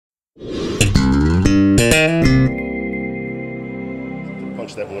Punch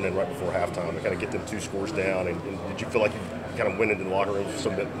that one in right before halftime to kind of get them 2 scores down. And did you feel like you kind of went into the locker room with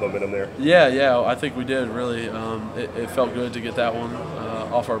some momentum there? Yeah, I think we did really. It felt good to get that one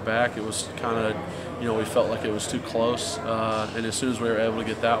off our back. It was kind of, we felt like it was too close, and as soon as we were able to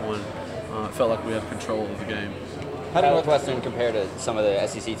get that one, it felt like we had control of the game. How did Northwestern compare to some of the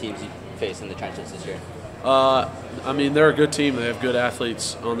SEC teams you faced in the trenches this year? I mean, they're a good team. They have good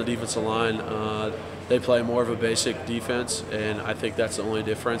athletes on the defensive line. They play more of a basic defense, and I think that's the only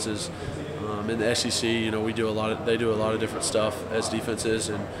difference is in the SEC. They do a lot of different stuff as defenses,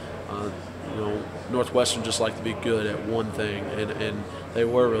 and Northwestern just like to be good at one thing, and they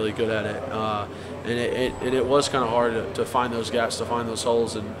were really good at it. And it was kind of hard to find those gaps, to find those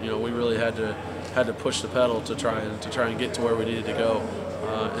holes, and we really had to push the pedal to try and get to where we needed to go.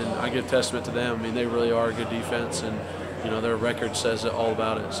 And I give testament to them. I mean, they really are a good defense, and their record says it all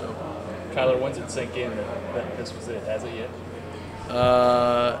about it. So. Kyler, when's it sink in that this was it? Has it yet?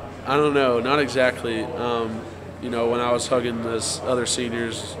 I don't know, not exactly. When I was hugging those other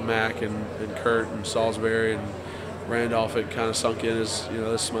seniors, Mac and Kurt and Salisbury and Randolph, it kind of sunk in as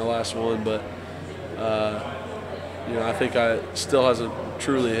this is my last one. But I think it still hasn't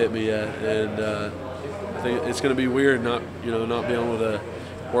truly hit me yet, and I think it's going to be weird not being able to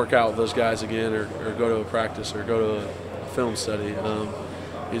work out with those guys again, or go to a practice or go to a film study.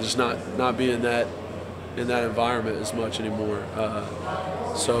 You're just not being in that environment as much anymore.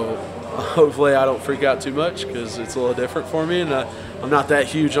 So hopefully I don't freak out too much, because it's a little different for me, and I'm not that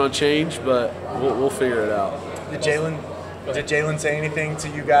huge on change, but we'll figure it out. Did Jalen say anything to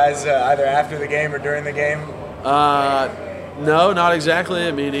you guys either after the game or during the game? No, not exactly.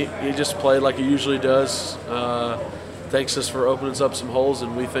 I mean, he just played like he usually does. Thanks us for opening up some holes,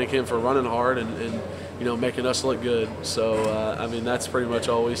 and we thank him for running hard and making us look good. So, I mean, that's pretty much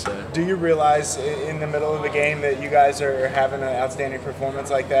all we say. Do you realize in the middle of the game that you guys are having an outstanding performance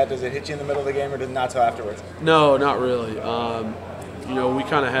like that? Does it hit you in the middle of the game, or not till afterwards? No, not really. We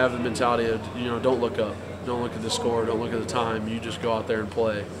kind of have the mentality of, don't look up. Don't look at the score. Don't look at the time. You just go out there and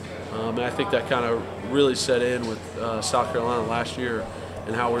play. And I think that kind of really set in with South Carolina last year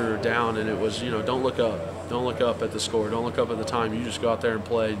and how we were down. And it was, don't look up. Don't look up at the score. Don't look up at the time. You just go out there and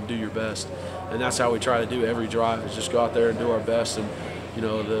play and do your best. And that's how we try to do every drive, is just go out there and do our best. And,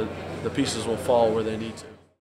 the pieces will fall where they need to.